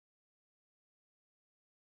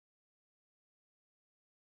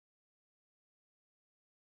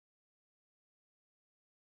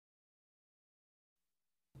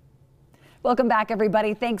Welcome back,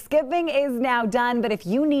 everybody. Thanksgiving is now done, but if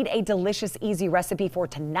you need a delicious, easy recipe for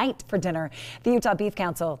tonight for dinner, the Utah Beef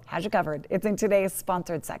Council has you covered. It's in today's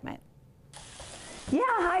sponsored segment. Yeah,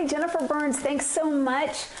 hi, Jennifer Burns. Thanks so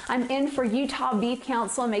much. I'm in for Utah Beef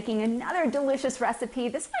Council making another delicious recipe.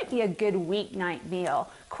 This might be a good weeknight meal.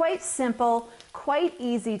 Quite simple, quite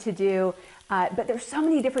easy to do, but there's so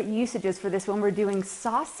many different usages for this when we're doing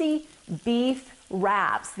saucy beef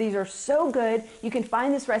wraps. These are so good. You can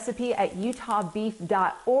find this recipe at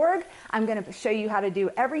utahbeef.org. I'm going to show you how to do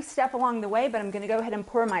every step along the way, but I'm going to go ahead and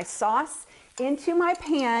pour my sauce into my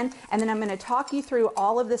pan, and then I'm going to talk you through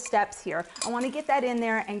all of the steps here. I want to get that in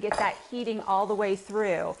there and get that heating all the way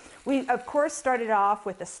through. We, of course, started off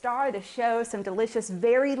with the star of the show, some delicious,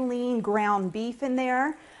 very lean ground beef in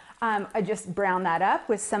there. I just browned that up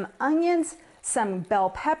with some onions, some bell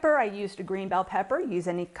pepper. I used a green bell pepper. Use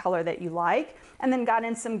any color that you like. And then got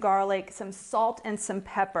in some garlic, some salt, and some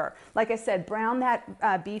pepper. Like I said, brown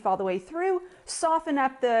that beef all the way through, soften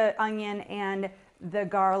up the onion and the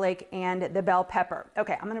garlic and the bell pepper.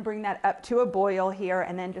 Okay, I'm gonna bring that up to a boil here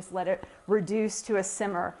and then just let it reduce to a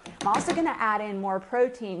simmer. I'm also gonna add in more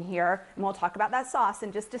protein here, and we'll talk about that sauce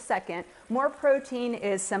in just a second. More protein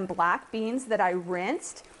is some black beans that I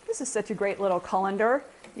rinsed. This is such a great little colander.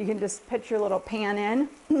 You can just put your little pan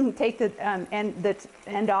in, take the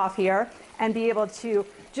end off here, and be able to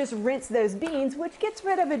just rinse those beans, which gets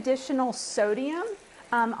rid of additional sodium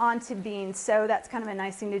onto beans. So that's kind of a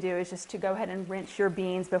nice thing to do, is just to go ahead and rinse your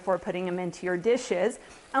beans before putting them into your dishes,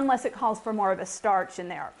 unless it calls for more of a starch in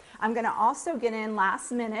there. I'm gonna also get in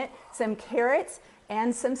last minute some carrots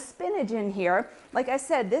and some spinach in here. Like I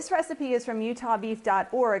said, this recipe is from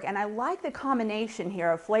utahbeef.org, and I like the combination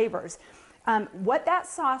here of flavors. What that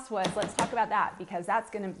sauce was, let's talk about that, because that's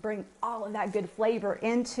going to bring all of that good flavor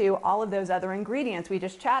into all of those other ingredients we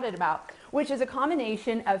just chatted about, which is a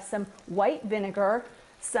combination of some white vinegar,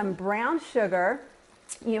 some brown sugar,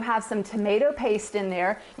 you have some tomato paste in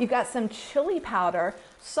there, you've got some chili powder,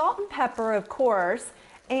 salt and pepper, of course,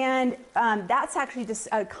 and that's actually just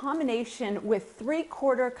a combination with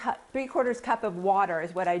 3/4 cup of water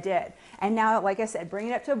is what I did. And now, like I said, bring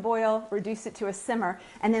it up to a boil, reduce it to a simmer,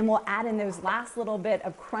 and then we'll add in those last little bit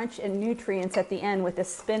of crunch and nutrients at the end with the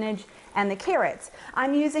spinach and the carrots.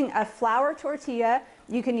 I'm using a flour tortilla.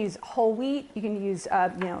 You can use whole wheat, you can use a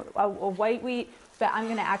white wheat, but I'm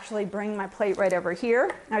gonna actually bring my plate right over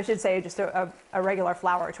here. I should say just a regular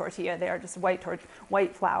flour tortilla there, just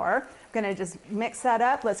white flour. I'm gonna just mix that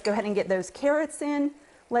up. Let's go ahead and get those carrots in.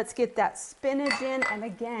 Let's get that spinach in. And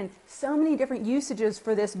again, so many different usages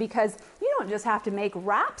for this, because you don't just have to make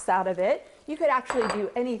wraps out of it. You could actually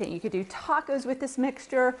do anything. You could do tacos with this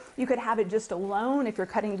mixture. You could have it just alone if you're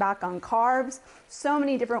cutting back on carbs. So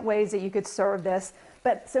many different ways that you could serve this.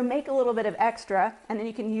 But so make a little bit of extra, and then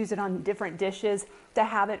you can use it on different dishes to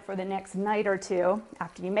have it for the next night or two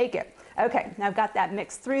after you make it. Okay, now I've got that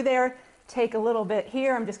mixed through there. Take a little bit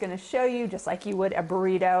here. I'm just going to show you, just like you would a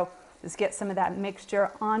burrito. Just get some of that mixture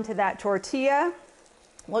onto that tortilla.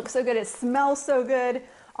 Looks so good. It smells so good.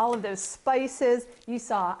 All of those spices. You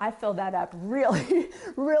saw I filled that up really,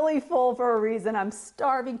 really full for a reason. I'm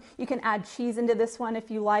starving. You can add cheese into this one if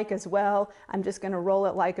you like as well. I'm just going to roll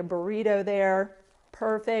it like a burrito there.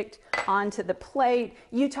 Perfect. Onto the plate.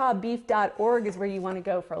 utahbeef.org is where you want to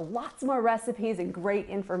go for lots more recipes and great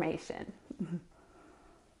information.